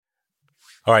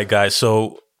All right, guys.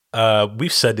 So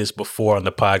we've said this before on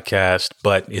the podcast,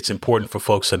 but it's important for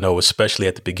folks to know, especially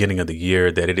at the beginning of the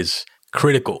year, that it is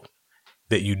critical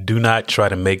that you do not try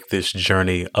to make this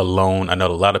journey alone. I know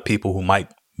a lot of people who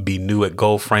might be new at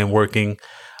goal frameworking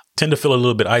tend to feel a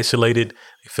little bit isolated.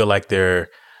 They feel like they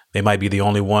might be the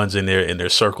only ones in their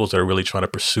circles that are really trying to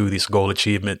pursue this goal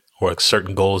achievement or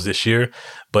certain goals this year.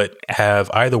 But have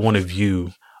either one of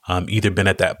you either been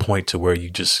at that point to where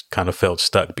you just kind of felt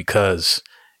stuck because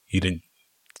you didn't?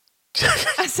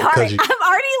 Sorry, I'm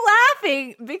already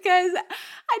laughing because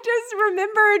I just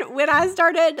remembered when I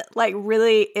started I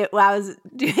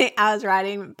was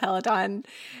riding Peloton.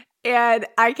 And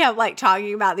I kept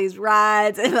talking about these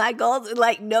rides and my goals, and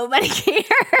nobody cared.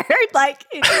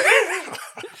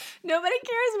 Nobody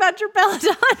cares about your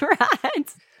Peloton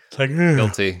rides. It's like,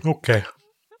 guilty. Okay,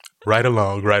 right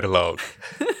along.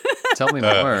 Tell me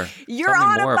more. You're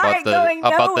on a bike going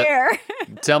nowhere.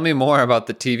 Tell me more about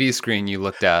the TV screen you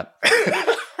looked at.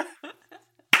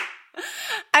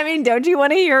 I mean, don't you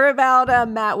want to hear about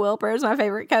Matt Wilpers, my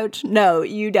favorite coach? No,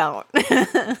 you don't.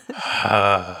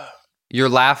 You're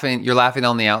laughing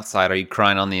on the outside. Are you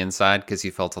crying on the inside because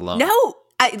you felt alone? No.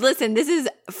 Listen, this is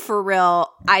for real.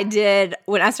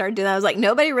 When I started doing that, I was like,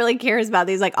 nobody really cares about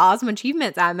these awesome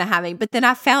achievements I'm having. But then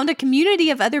I found a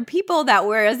community of other people that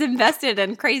were as invested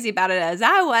and crazy about it as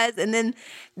I was. And then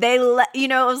it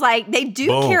was like, they do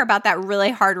care about that really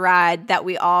hard ride that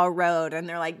we all rode. And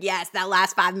they're like, yes, that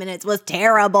last 5 minutes was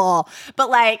terrible.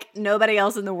 But nobody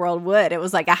else in the world would. It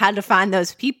was like, I had to find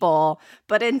those people.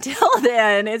 But until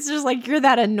then, it's just like, you're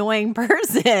that annoying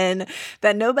person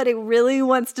that nobody really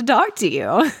wants to talk to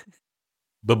you.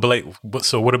 But Blake,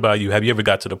 so what about you? Have you ever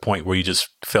got to the point where you just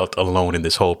felt alone in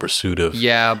this whole pursuit of?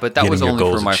 Yeah, but that was only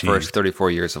for my achieved? First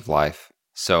 34 years of life.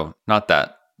 So not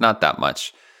that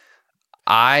much.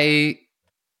 I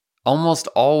almost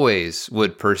always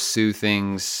would pursue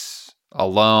things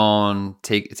alone,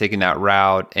 taking that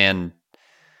route. And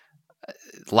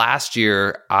last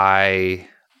year, I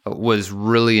was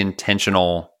really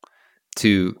intentional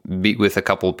to meet with a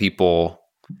couple of people,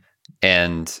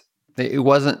 and it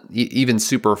wasn't even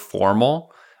super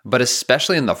formal, but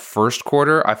especially in the first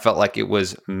quarter, I felt like it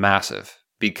was massive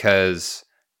because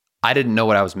I didn't know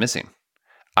what I was missing.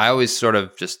 I always sort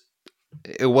of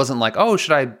it wasn't like, oh,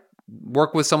 should I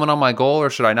work with someone on my goal or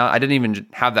should I not? I didn't even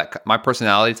have that, my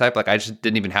personality type. I just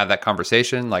didn't even have that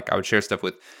conversation. I would share stuff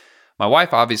with my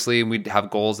wife, obviously, and we'd have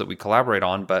goals that we collaborate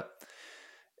on, but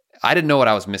I didn't know what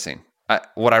I was missing.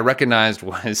 What I recognized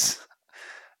was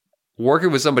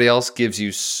working with somebody else gives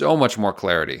you so much more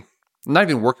clarity. Not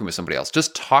even working with somebody else,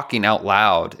 just talking out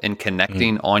loud and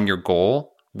connecting on your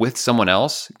goal with someone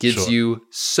else gives you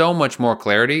so much more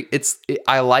clarity.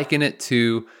 I liken it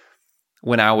to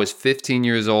when I was 15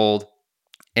 years old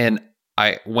and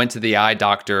I went to the eye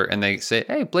doctor and they say,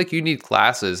 hey, Blake, you need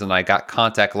glasses. And I got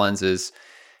contact lenses.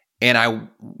 And I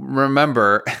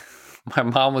remember my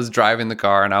mom was driving the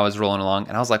car and I was rolling along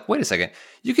and I was like, wait a second,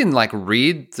 you can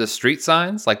read the street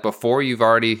signs before you've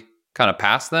already kind of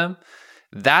passed them.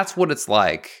 That's what it's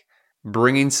like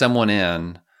bringing someone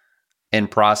in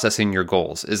and processing your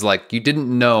goals is you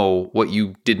didn't know what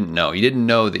you didn't know. You didn't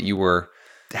know that you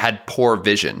had poor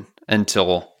vision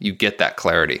until you get that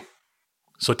clarity.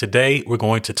 So today we're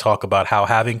going to talk about how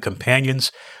having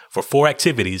companions for 4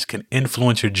 activities can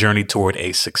influence your journey toward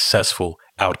a successful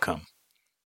outcome.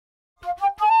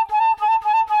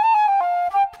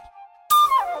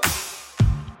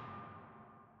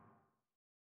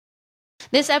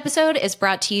 This episode is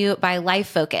brought to you by Life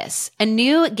Focus, a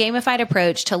new gamified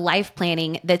approach to life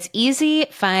planning that's easy,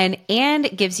 fun,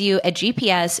 and gives you a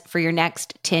GPS for your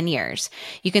next 10 years.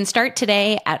 You can start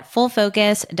today at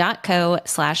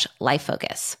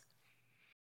fullfocus.co/lifefocus.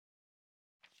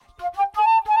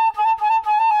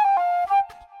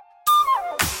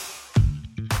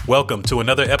 Welcome to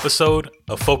another episode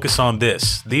of Focus on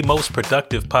This, the most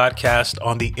productive podcast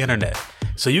on the internet.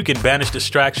 So you can banish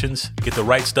distractions, get the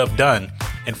right stuff done,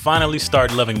 and finally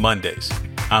start loving Mondays.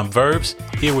 I'm Verbs,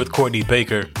 here with Courtney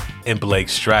Baker and Blake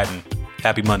Stratton.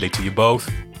 Happy Monday to you both.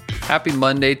 Happy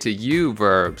Monday to you,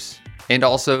 Verbs. And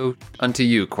also unto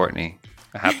you, Courtney.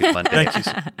 A happy Monday. Thank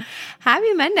you.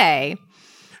 Happy Monday.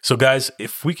 So guys,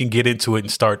 if we can get into it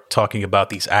and start talking about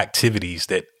these activities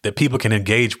that people can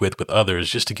engage with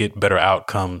others just to get better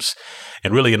outcomes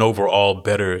and really an overall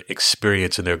better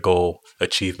experience in their goal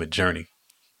achievement journey.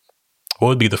 What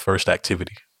would be the first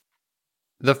activity?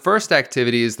 The first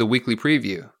activity is the weekly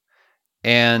preview.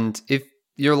 And if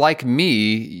you're like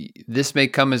me, this may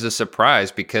come as a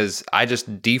surprise because I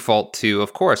just default to,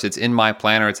 of course, it's in my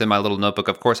planner, it's in my little notebook.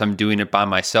 Of course, I'm doing it by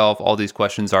myself. All these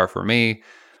questions are for me.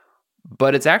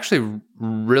 but it's actually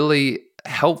really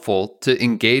helpful to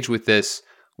engage with this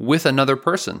with another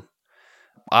person.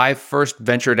 I first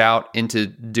ventured out into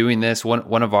doing this.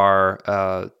 One of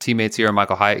our teammates here at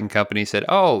Michael Hyatt & Company said,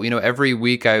 "Oh, every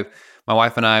week my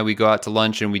wife and I, we go out to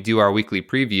lunch and we do our weekly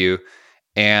preview.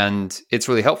 And it's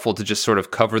really helpful to just sort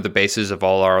of cover the bases of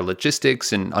all our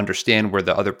logistics and understand where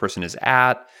the other person is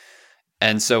at."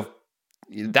 And so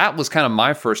that was kind of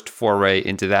my first foray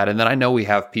into that. And then I know we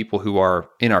have people who are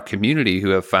in our community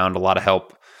who have found a lot of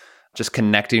help just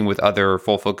connecting with other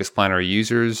Full Focus Planner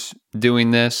users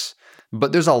doing this.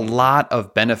 But there's a lot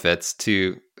of benefits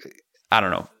to, I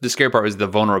don't know, the scary part was the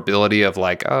vulnerability of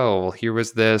like, oh, well, here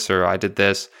was this, or I did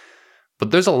this.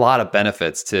 But there's a lot of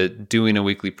benefits to doing a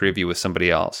weekly preview with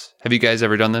somebody else. Have you guys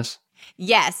ever done this?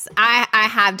 Yes, I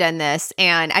have done this,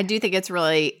 and I do think it's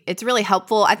really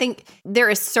helpful. I think there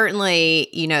is certainly,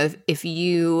 if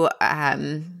you,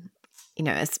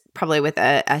 it's probably with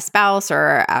a spouse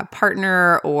or a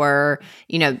partner, or,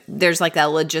 there's like a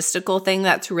logistical thing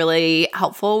that's really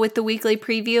helpful with the weekly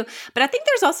preview. But I think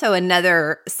there's also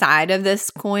another side of this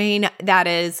coin that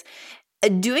is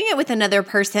doing it with another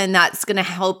person that's going to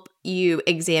help you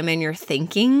examine your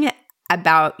thinking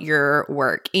about your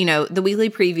work. The weekly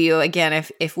preview, again,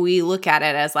 if we look at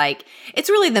it as like, it's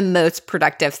really the most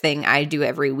productive thing I do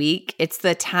every week. It's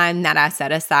the time that I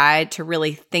set aside to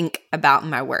really think about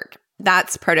my work.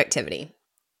 That's productivity.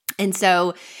 And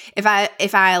so if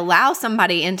I allow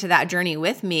somebody into that journey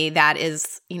with me that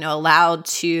is, allowed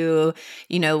to,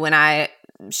 when I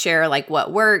share like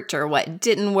what worked or what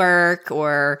didn't work,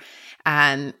 or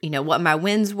what my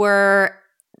wins were,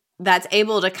 that's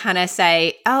able to kind of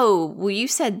say, oh, well, you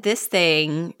said this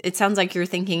thing. It sounds like you're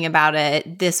thinking about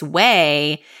it this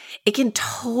way. It can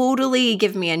totally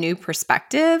give me a new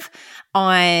perspective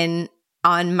on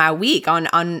my week,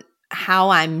 on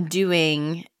how I'm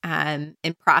doing in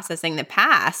processing the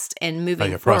past and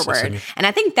moving forward. And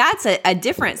I think that's a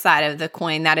different side of the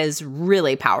coin that is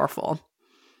really powerful.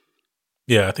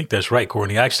 Yeah, I think that's right,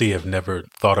 Courtney. I actually have never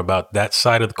thought about that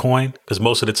side of the coin, because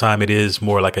most of the time it is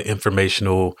more like an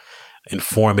informational,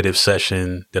 informative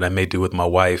session that I may do with my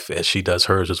wife as she does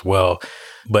hers as well.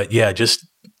 But yeah, just,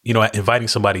 inviting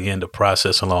somebody in to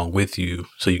process along with you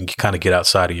so you can kind of get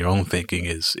outside of your own thinking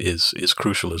is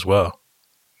crucial as well.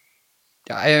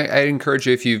 I encourage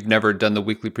you, if you've never done the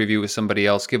weekly preview with somebody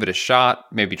else, give it a shot,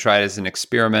 maybe try it as an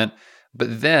experiment,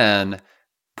 but then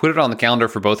put it on the calendar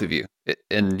for both of you,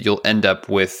 and you'll end up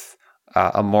with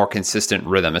a more consistent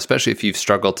rhythm, especially if you've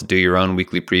struggled to do your own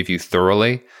weekly preview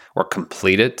thoroughly or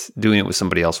complete it. Doing it with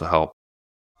somebody else will help.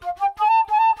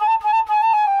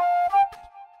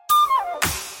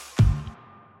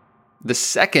 The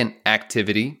second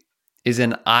activity is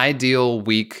an ideal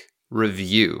week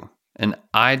review. An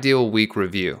ideal week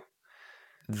review.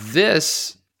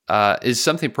 This is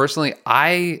something personally,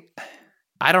 I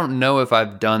don't know if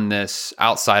I've done this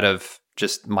outside of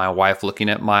just my wife looking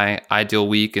at my ideal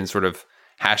week and sort of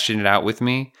hashing it out with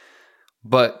me.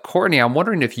 But Courtney, I'm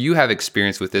wondering if you have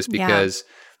experience with this, because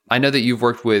I know that you've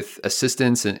worked with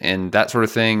assistants and that sort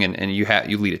of thing, and you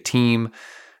lead a team.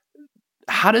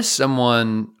 How does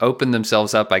someone open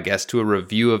themselves up, I guess, to a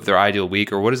review of their ideal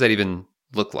week, or what does that even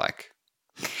look like?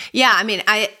 Yeah, I mean,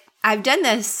 I've done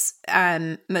this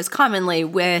most commonly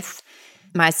with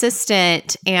my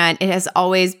assistant, and it has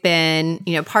always been,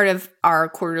 part of our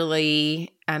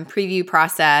quarterly preview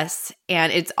process,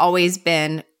 and it's always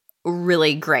been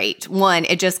really great. One,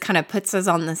 it just kind of puts us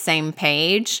on the same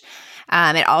page.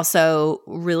 It also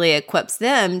really equips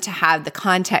them to have the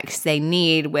context they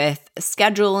need with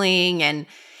scheduling, and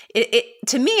it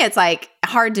to me, it's like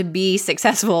hard to be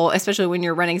successful, especially when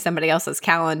you're running somebody else's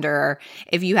calendar,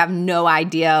 if you have no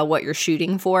idea what you're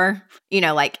shooting for.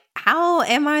 Like, how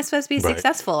am I supposed to be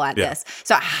successful at this?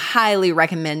 So I highly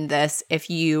recommend this if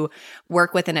you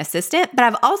work with an assistant. But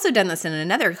I've also done this in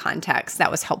another context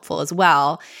that was helpful as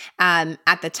well.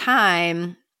 At the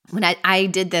time, when I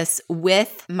did this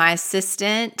with my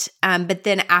assistant, but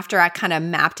then after I kind of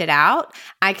mapped it out,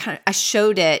 I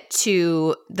showed it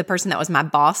to the person that was my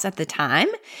boss at the time,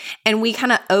 and we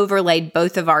kind of overlaid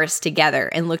both of ours together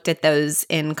and looked at those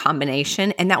in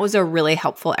combination, and that was a really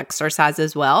helpful exercise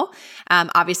as well.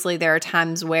 Obviously, there are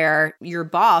times where your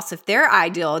boss, if they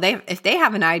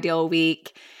have an ideal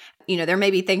week, there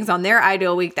may be things on their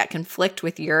ideal week that conflict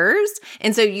with yours.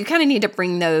 And so you kind of need to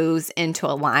bring those into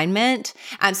alignment.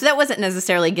 So that wasn't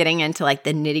necessarily getting into like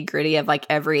the nitty gritty of like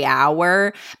every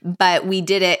hour, but we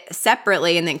did it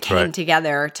separately and then came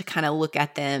together to kind of look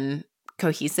at them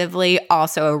cohesively.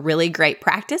 Also a really great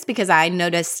practice, because I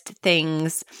noticed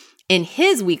things in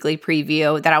his weekly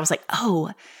preview that I was like,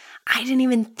 oh, I didn't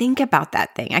even think about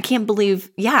that thing. I can't believe,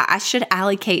 I should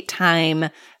allocate time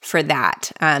for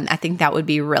that. I think that would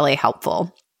be really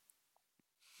helpful.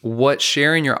 What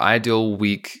sharing your ideal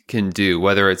week can do,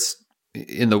 whether it's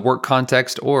in the work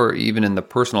context or even in the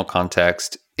personal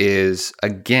context, is,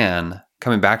 again,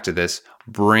 coming back to this,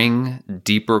 bring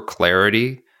deeper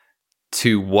clarity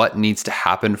to what needs to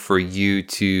happen for you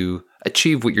to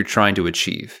achieve what you're trying to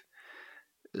achieve.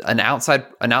 An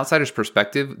outsider's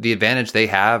perspective, the advantage they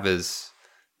have is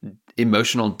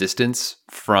emotional distance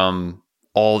from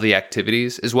all the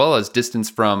activities, as well as distance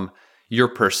from your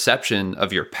perception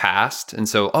of your past. And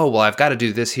so, I've got to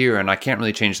do this here and I can't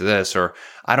really change this, or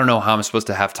I don't know how I'm supposed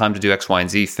to have time to do X, Y, and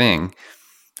Z thing.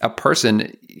 A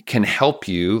person can help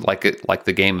you, like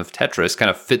the game of Tetris, kind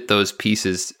of fit those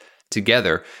pieces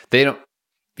together. They don't,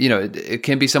 it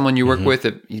can be someone you work with.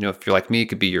 If you're like me, it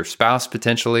could be your spouse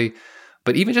potentially,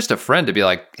 but even just a friend to be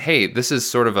like, hey, this is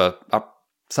sort of a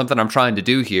something I'm trying to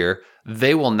do here.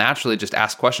 They will naturally just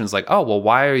ask questions like,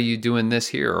 why are you doing this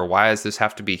here? Or why does this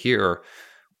have to be here? Or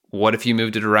what if you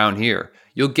moved it around here?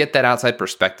 You'll get that outside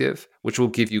perspective, which will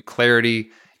give you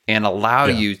clarity and allow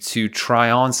you to try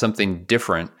on something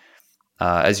different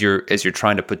as you're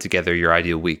trying to put together your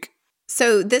ideal week.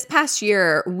 So this past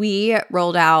year, we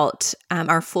rolled out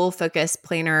our Full Focus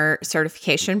Planner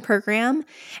certification program.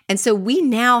 And so we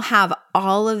now have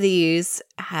all of these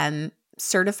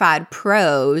certified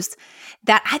pros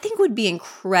that I think would be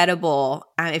incredible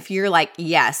if you're like,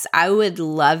 yes, I would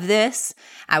love this.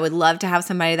 I would love to have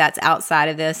somebody that's outside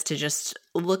of this to just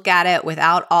look at it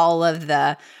without all of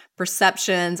the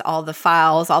perceptions, all the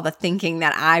files, all the thinking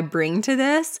that I bring to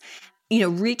this.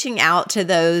 Reaching out to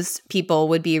those people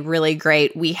would be really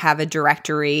great. We have a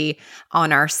directory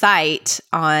on our site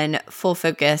on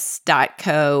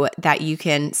fullfocus.co that you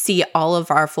can see all of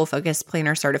our Full Focus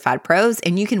Planner certified pros,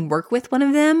 and you can work with one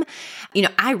of them.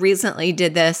 I recently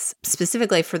did this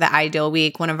specifically for the Ideal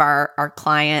Week. One of our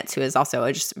clients, who is also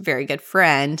a just very good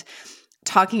friend,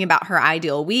 talking about her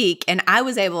Ideal Week, and I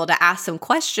was able to ask some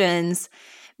questions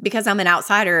because I'm an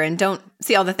outsider and don't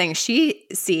see all the things she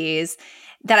sees,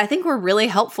 that I think were really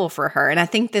helpful for her. And I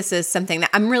think this is something that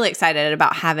I'm really excited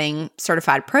about, having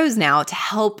certified pros now to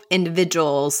help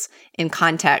individuals in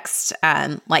contexts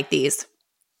like these.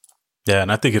 Yeah,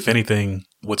 and I think if anything,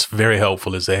 what's very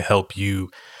helpful is they help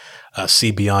you see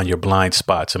beyond your blind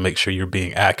spots and make sure you're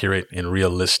being accurate and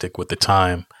realistic with the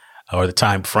time or the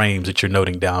time frames that you're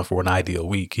noting down for an ideal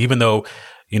week. Even though,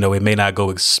 it may not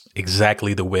go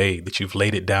exactly the way that you've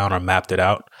laid it down or mapped it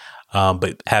out.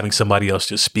 But having somebody else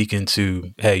just speak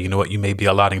into, hey, you know what, you may be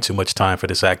allotting too much time for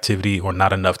this activity or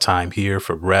not enough time here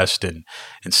for rest and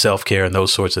self-care and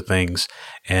those sorts of things.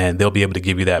 And they'll be able to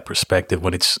give you that perspective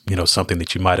when it's, something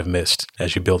that you might have missed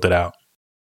as you built it out.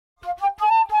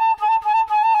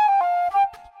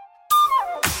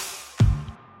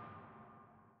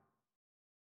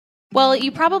 Well,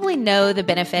 you probably know the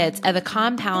benefits of the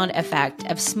compound effect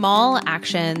of small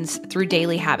actions through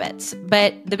daily habits.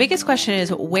 But the biggest question is,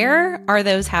 where are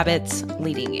those habits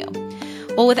leading you?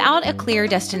 Well, without a clear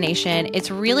destination,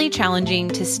 it's really challenging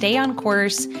to stay on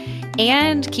course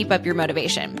and keep up your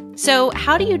motivation. So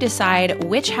how do you decide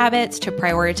which habits to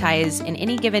prioritize in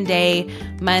any given day,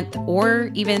 month,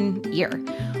 or even year?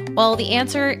 Well, the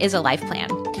answer is a life plan.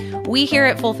 We here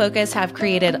at Full Focus have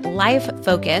created Life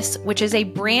Focus, which is a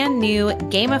brand new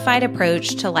gamified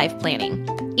approach to life planning.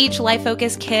 Each Life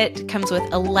Focus kit comes with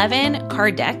 11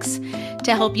 card decks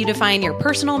to help you define your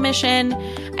personal mission,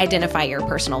 identify your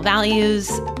personal values,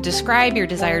 describe your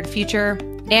desired future,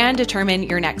 and determine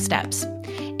your next steps,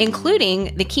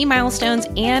 including the key milestones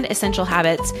and essential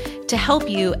habits to help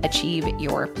you achieve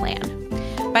your plan.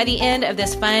 By the end of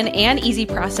this fun and easy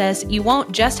process, you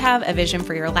won't just have a vision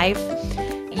for your life.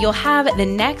 You'll have the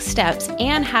next steps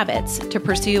and habits to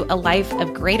pursue a life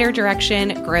of greater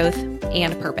direction, growth,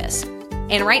 and purpose.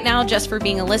 And right now, just for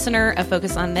being a listener of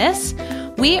Focus on This,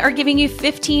 we are giving you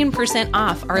 15%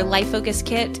 off our Life Focus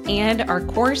kit and our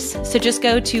course. So just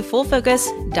go to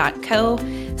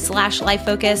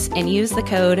fullfocus.co/lifefocus and use the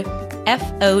code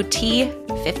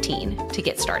FOT15 to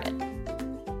get started.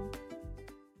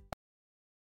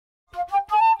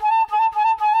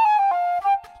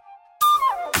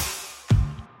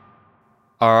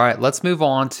 All right, let's move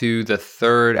on to the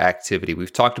third activity.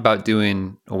 We've talked about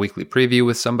doing a weekly preview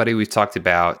with somebody. We've talked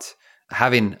about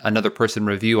having another person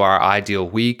review our ideal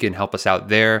week and help us out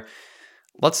there.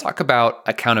 Let's talk about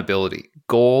accountability,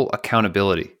 goal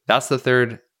accountability. That's the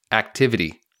third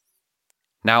activity.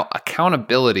 Now,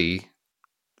 accountability,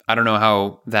 I don't know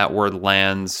how that word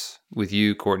lands with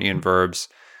you, Courtney, and Verbs,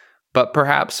 but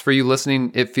perhaps for you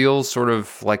listening, it feels sort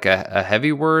of like a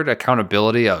heavy word,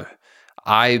 accountability.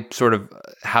 I sort of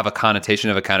have a connotation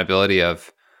of accountability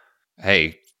of,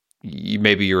 hey,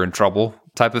 maybe you're in trouble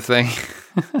type of thing.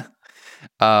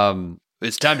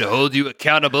 It's time to hold you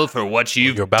accountable for what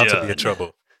you've You're about done. to be in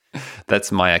trouble.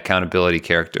 That's my accountability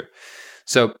character.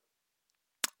 So,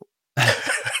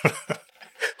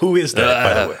 Who is that,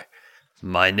 by the way?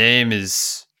 my name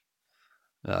is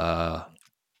Darvin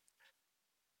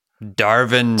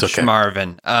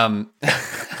Schmarvin.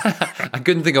 I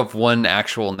couldn't think of one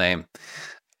actual name.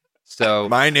 So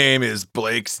My name is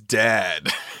Blake's dad.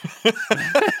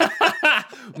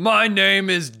 my name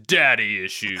is Daddy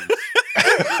Issues.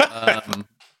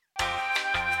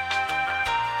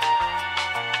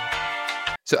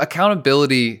 So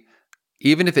accountability,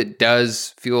 even if it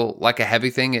does feel like a heavy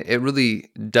thing, it really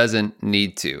doesn't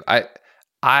need to.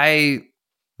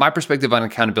 My perspective on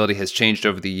accountability has changed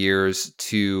over the years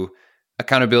to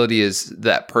accountability is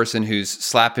that person who's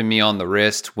slapping me on the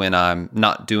wrist when I'm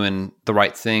not doing the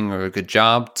right thing or a good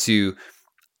job, to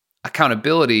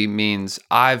accountability means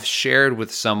I've shared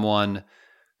with someone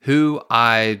who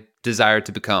I desire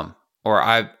to become, or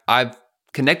I've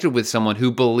connected with someone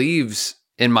who believes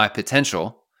in my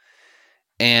potential.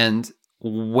 And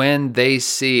when they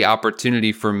see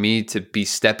opportunity for me to be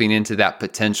stepping into that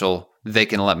potential, they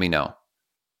can let me know.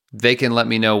 They can let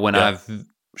me know when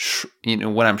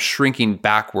when I'm shrinking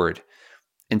backward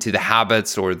into the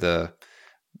habits or the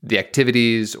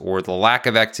activities or the lack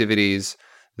of activities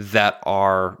that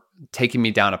are taking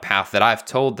me down a path that I've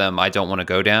told them I don't want to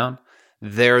go down.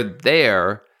 They're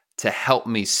there to help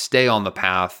me stay on the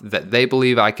path that they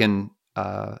believe I can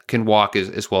walk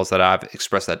as well as that I've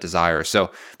expressed that desire. So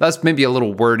that's maybe a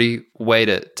little wordy way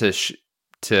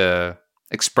to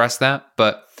express that,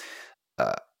 but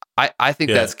I think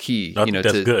that's key.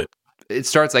 That's good. It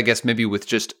starts, I guess, maybe with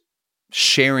just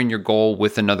sharing your goal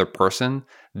with another person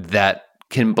that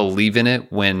can believe in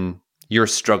it when you're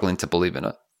struggling to believe in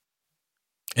it.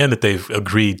 And that they've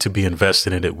agreed to be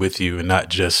invested in it with you and not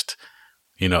just,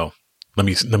 let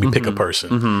me pick a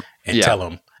person and tell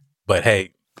them, but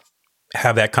hey,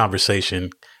 have that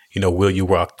conversation, will you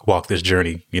walk this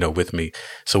journey, with me?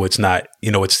 So it's not,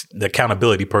 it's the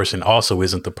accountability person also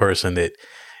isn't the person that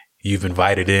you've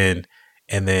invited in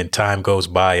and then time goes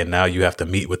by and now you have to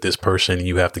meet with this person and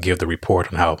you have to give the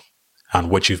report on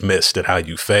what you've missed and how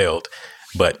you failed.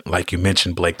 But like you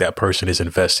mentioned, Blake, that person is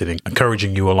invested in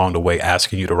encouraging you along the way,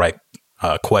 asking you the right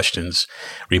questions,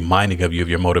 reminding you of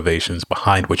your motivations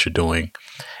behind what you're doing,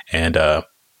 and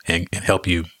help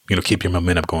you, keep your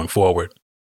momentum going forward.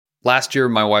 Last year,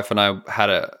 my wife and I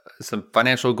had some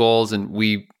financial goals, and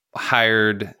we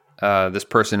hired this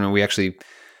person, and we actually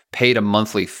paid a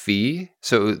monthly fee.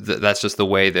 So that's just the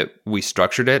way that we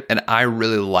structured it. And I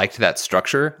really liked that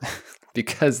structure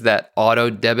because that auto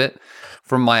debit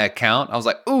from my account, I was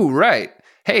like, ooh, right.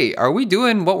 Hey, are we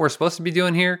doing what we're supposed to be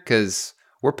doing here? Because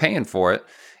we're paying for it.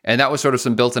 And that was sort of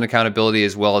some built-in accountability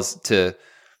as well as to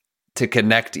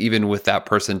connect even with that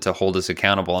person to hold us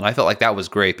accountable. And I felt like that was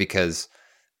great because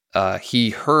he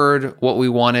heard what we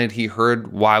wanted. He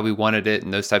heard why we wanted it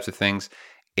and those types of things.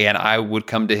 And I would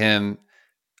come to him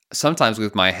sometimes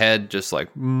with my head just like,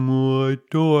 I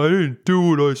didn't do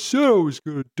what I said I was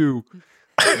going to do.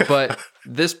 But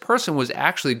this person was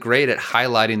actually great at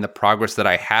highlighting the progress that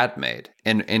I had made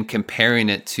and comparing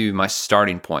it to my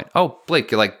starting point. Oh,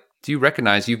 Blake, you're like, do you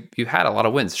recognize you had a lot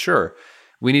of wins? Sure.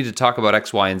 We need to talk about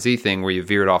X, Y, and Z thing where you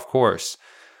veered off course.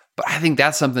 But I think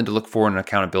that's something to look for in an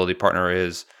accountability partner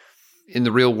is in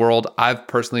the real world, I've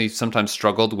personally sometimes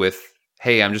struggled with,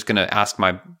 hey, I'm just going to ask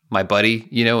my buddy,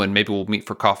 and maybe we'll meet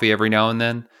for coffee every now and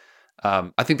then.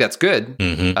 I think that's good.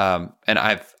 Mm-hmm. And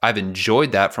I've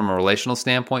enjoyed that from a relational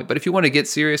standpoint. But if you want to get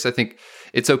serious, I think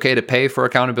it's okay to pay for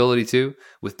accountability too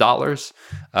with dollars.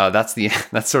 That's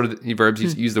sort of the verbs. You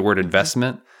use the word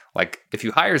investment. Like if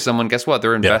you hire someone, guess what?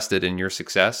 They're invested in your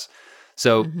success.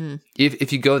 So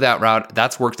if you go that route,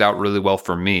 that's worked out really well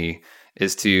for me,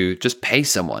 is to just pay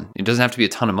someone. It doesn't have to be a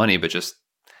ton of money, but just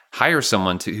hire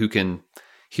someone who can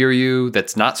hear you,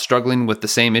 that's not struggling with the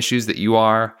same issues that you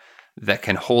are, that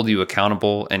can hold you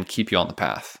accountable and keep you on the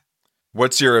path.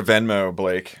 What's your Venmo,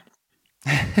 Blake,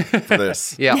 for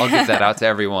this? Yeah, I'll give that out to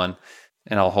everyone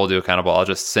and I'll hold you accountable. I'll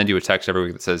just send you a text every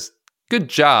week that says, good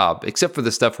job, except for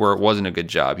the stuff where it wasn't a good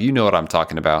job. You know what I'm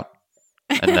talking about.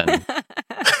 And then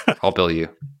I'll bill you.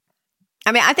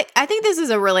 I mean, I think this is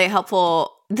a really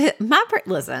helpful. My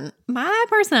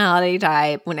personality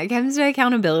type when it comes to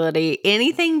accountability,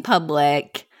 anything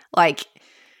public, like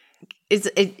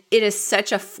it is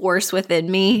such a force within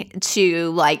me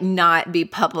to like not be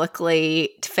to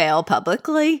fail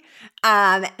publicly.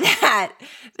 That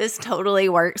this totally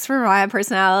works for my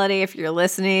personality. If you're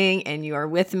listening and you are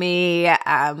with me,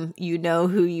 you know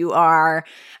who you are.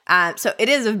 So it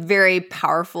is a very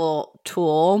powerful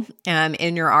tool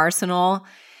in your arsenal.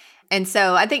 And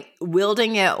so I think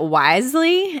wielding it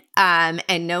wisely and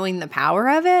knowing the power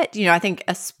of it, I think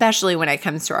especially when it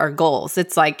comes to our goals,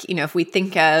 it's like, if we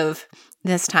think of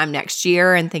this time next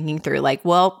year and thinking through like,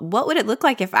 well, what would it look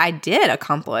like if I did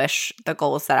accomplish the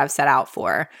goals that I've set out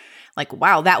for? Like,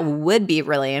 wow, that would be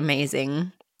really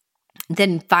amazing.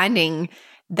 Then finding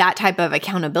that type of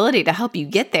accountability to help you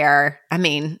get there, I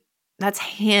mean, that's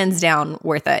hands down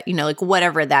worth it. Like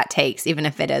whatever that takes, even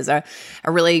if it is a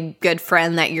really good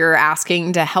friend that you're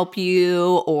asking to help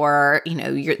you, or,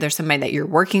 there's somebody that you're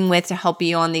working with to help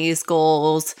you on these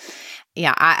goals.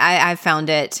 Yeah, I found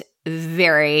it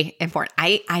very important.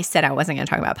 I said I wasn't going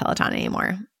to talk about Peloton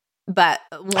anymore, but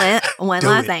one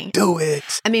last thing. Do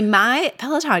it. I mean, my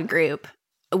Peloton group,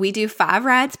 we do 5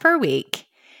 rides per week.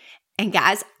 And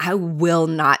guys, I will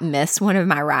not miss one of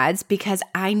my rides because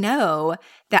I know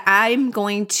that I'm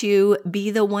going to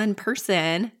be the one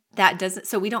person that doesn't,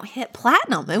 so we don't hit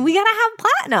platinum. And we got to have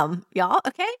platinum, y'all,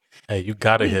 okay? Hey, you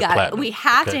got to hit platinum. We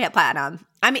have to hit platinum.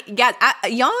 I mean, guys,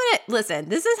 y'all want to, listen,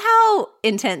 this is how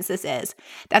intense this is.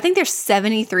 I think there's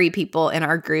 73 people in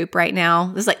our group right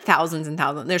now. There's like thousands and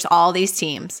thousands. There's all these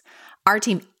teams. Our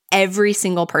team, every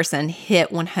single person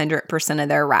hit 100% of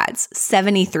their rides.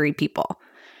 73 people.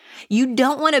 You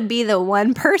don't want to be the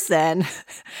one person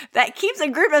that keeps a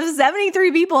group of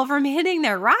 73 people from hitting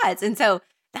their rides. And so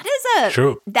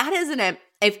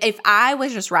if I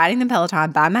was just riding the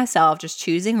Peloton by myself, just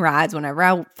choosing rides whenever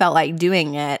I felt like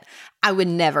doing it, I would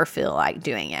never feel like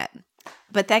doing it.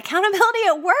 But the accountability,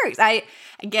 it works.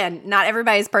 Again, not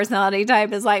everybody's personality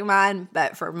type is like mine,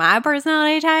 but for my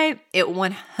personality type, it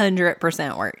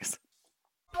 100% works.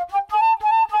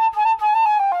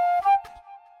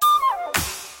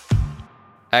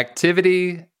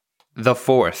 Activity the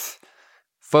 4th,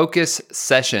 focus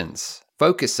sessions.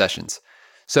 Focus sessions.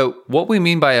 So what we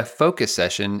mean by a focus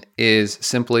session is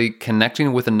simply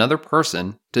connecting with another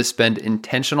person to spend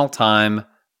intentional time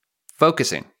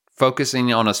focusing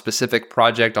on a specific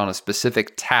project, on a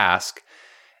specific task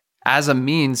as a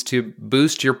means to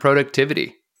boost your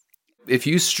productivity. If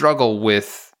you struggle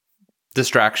with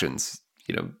distractions,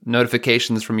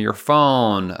 notifications from your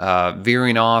phone,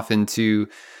 veering off into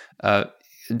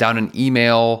down an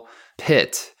email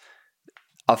pit,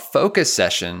 a focus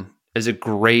session is a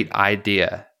great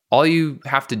idea. All you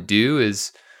have to do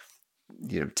is,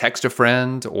 text a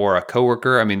friend or a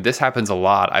coworker. I mean, this happens a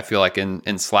lot. I feel like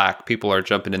in Slack, people are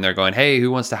jumping in there going, hey,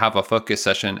 who wants to have a focus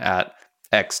session at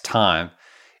X time?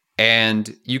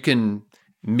 And you can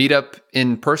meet up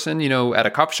in person, at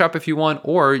a coffee shop if you want,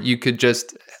 or you could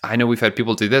just, I know we've had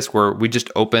people do this where we just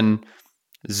open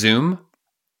Zoom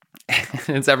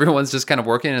and everyone's just kind of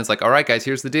working and it's like, all right, guys,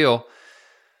 here's the deal.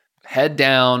 Head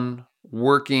down,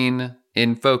 working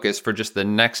in focus for just the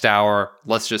next hour.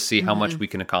 Let's just see how much we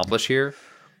can accomplish here.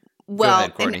 Well, go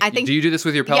ahead, Courtney. I think, do you do this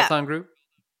with your Peloton group?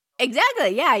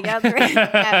 Exactly. Yeah.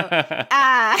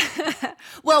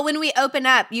 Well, when we open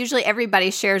up, usually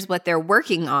everybody shares what they're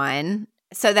working on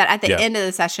so that at the end of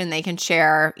the session, they can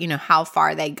share, how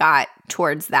far they got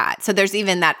towards that. So there's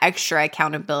even that extra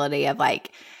accountability of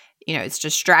like, it's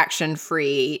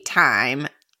distraction-free time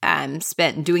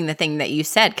spent doing the thing that you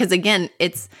said. Because again,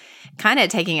 it's kind of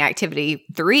taking activity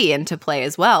 3 into play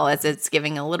as well, as it's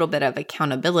giving a little bit of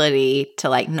accountability to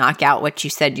like knock out what you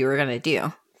said you were going to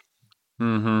do.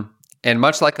 Mm-hmm. And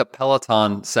much like a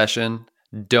Peloton session,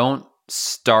 don't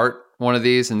start one of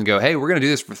these and go, hey, we're going to do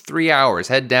this for 3 hours.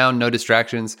 Head down, no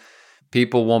distractions.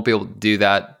 People won't be able to do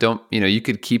that. You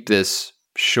could keep this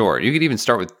short. You could even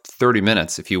start with 30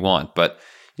 minutes if you want, but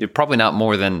you're probably not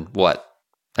more than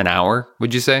an hour,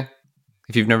 would you say?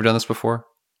 If you've never done this before?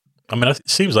 I mean, it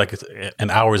seems like an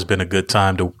hour has been a good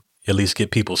time to at least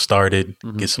get people started,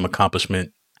 get some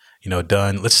accomplishment,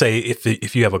 done. Let's say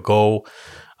if you have a goal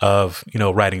of,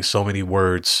 writing so many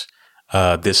words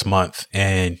this month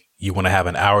and you want to have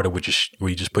an hour where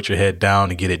you just put your head down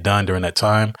and get it done during that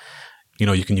time,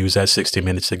 you can use that 60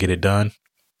 minutes to get it done.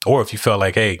 Or if you felt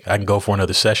like, hey, I can go for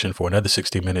another session for another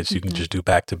 60 minutes, you can just do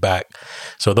back to back.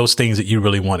 So those things that you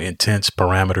really want intense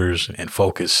parameters and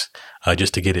focus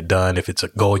just to get it done. If it's a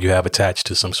goal you have attached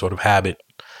to some sort of habit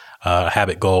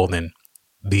goal, then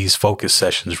these focus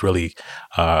sessions really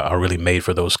are really made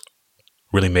for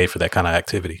that kind of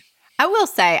activity. I will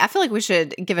say, I feel like we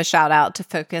should give a shout out to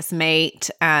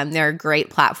FocusMate. They're a great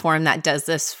platform that does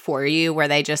this for you, where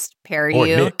they just pair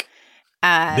you. Nick.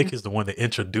 Nick is the one that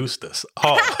introduced us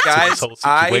all to Guys, this whole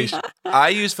situation. I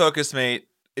use FocusMate.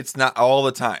 It's not all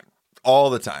the time. All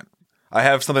the time. I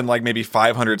have something like maybe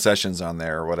 500 sessions on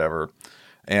there or whatever.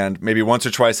 And maybe once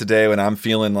or twice a day when I'm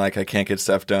feeling like I can't get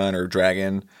stuff done or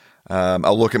dragging,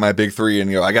 I'll look at my big three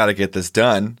and go, I got to get this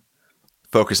done.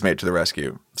 FocusMate to the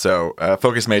rescue. So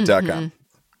focusmate.com.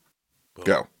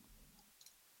 Go.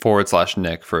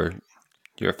 /Nick for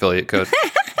your affiliate code.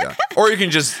 Yeah. Or you can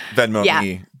just Venmo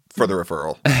me for the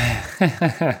referral.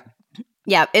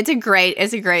 Yeah, it's a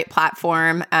great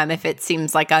platform. If it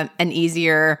seems like an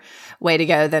easier way to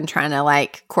go than trying to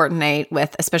like coordinate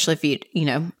with, especially if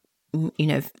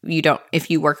if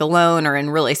you work alone or in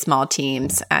really small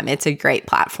teams, it's a great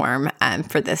platform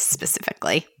for this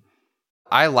specifically.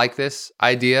 I like this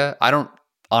idea. I don't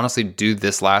honestly do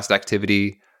this last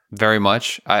activity very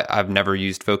much. I've never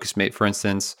used FocusMate, for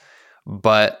instance,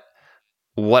 but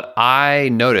what I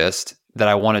noticed that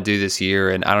I want to do this year,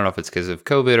 and I don't know if it's because of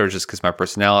COVID or just because my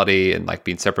personality and like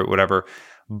being separate, whatever,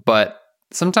 but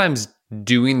sometimes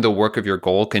doing the work of your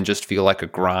goal can just feel like a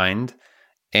grind,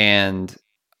 and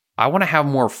I want to have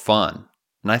more fun.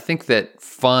 And I think that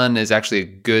fun is actually a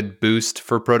good boost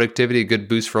for productivity, a good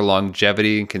boost for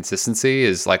longevity and consistency,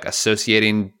 is like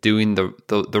associating doing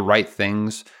the right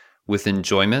things with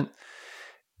enjoyment.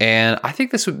 And I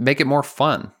think this would make it more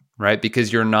fun, right?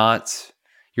 Because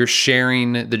you're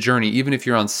sharing the journey, even if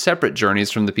you're on separate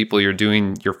journeys from the people you're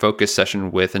doing your focus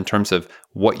session with in terms of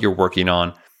what you're working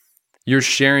on. You're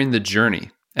sharing the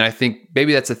journey. And I think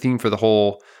maybe that's a theme for the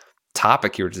whole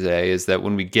topic here today, is that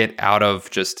when we get out of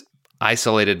just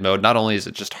isolated mode, not only is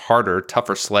it just harder,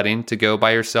 tougher sledding to go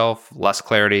by yourself, less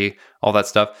clarity, all that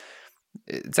stuff,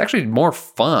 it's actually more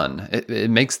fun. It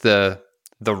makes the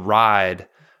ride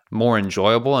more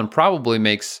enjoyable and probably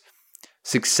makes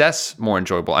success more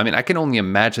enjoyable. I mean, I can only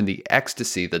imagine the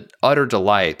ecstasy, the utter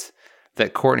delight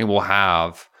that Courtney will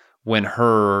have when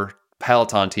her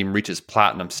Peloton team reaches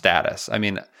platinum status. I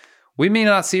mean, we may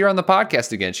not see her on the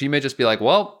podcast again. She may just be like,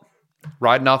 well,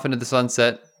 riding off into the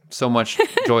sunset, so much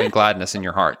joy and gladness in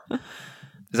your heart.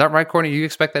 Is that right, Courtney? You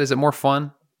expect that? Is it more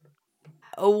fun?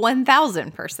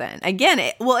 1000%. Again,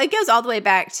 it goes all the way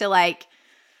back to like,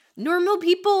 normal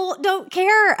people don't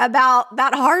care about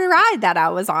that hard ride that I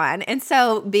was on. And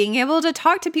so being able to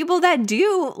talk to people that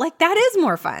do, like, that is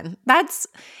more fun.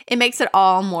 It makes it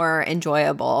all more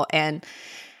enjoyable. And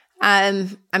I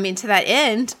mean, to that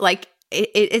end, like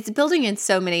it's building in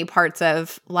so many parts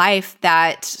of life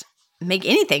that make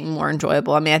anything more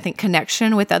enjoyable. I mean, I think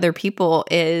connection with other people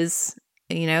is,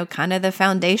 kind of the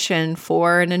foundation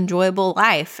for an enjoyable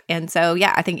life. And so,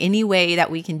 yeah, I think any way that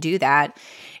we can do that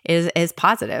is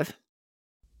positive.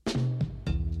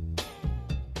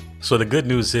 So the good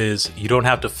news is you don't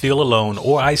have to feel alone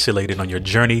or isolated on your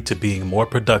journey to being more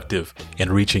productive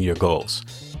and reaching your goals.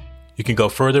 You can go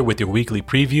further with your weekly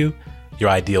preview, your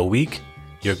ideal week,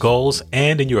 your goals,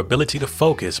 and in your ability to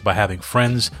focus by having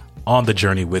friends on the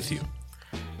journey with you.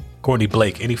 Courtney,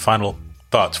 Blake, any final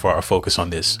thoughts for our Focus on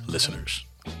This listeners?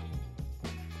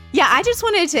 Yeah, I just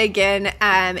wanted to, again,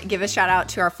 give a shout out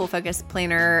to our Full Focus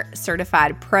Planner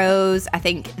certified pros. I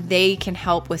think they can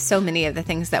help with so many of the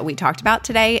things that we talked about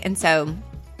today. And so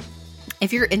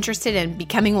if you're interested in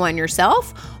becoming one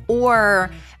yourself or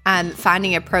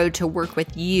finding a pro to work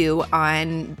with you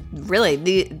on really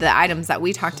the items that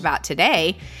we talked about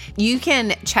today, you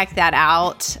can check that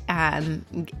out,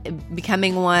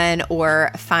 becoming one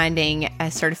or finding a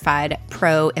certified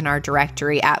pro in our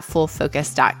directory at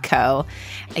fullfocus.co.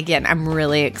 Again, I'm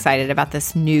really excited about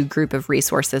this new group of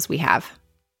resources we have.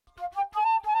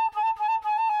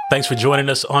 Thanks for joining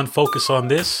us on Focus on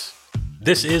This.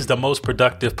 This is the most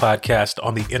productive podcast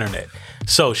on the internet.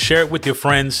 So share it with your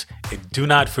friends and do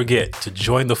not forget to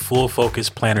join the Full Focus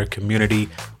Planner community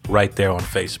right there on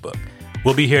Facebook.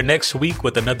 We'll be here next week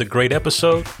with another great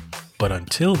episode. But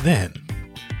until then,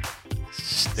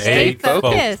 stay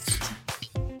focused.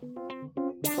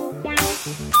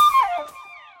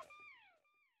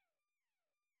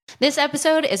 This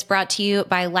episode is brought to you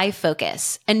by Life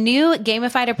Focus, a new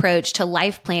gamified approach to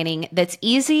life planning that's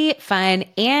easy, fun,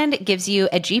 and gives you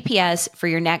a GPS for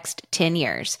your next 10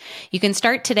 years. You can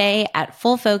start today at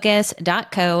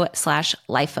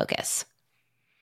fullfocus.co/lifefocus.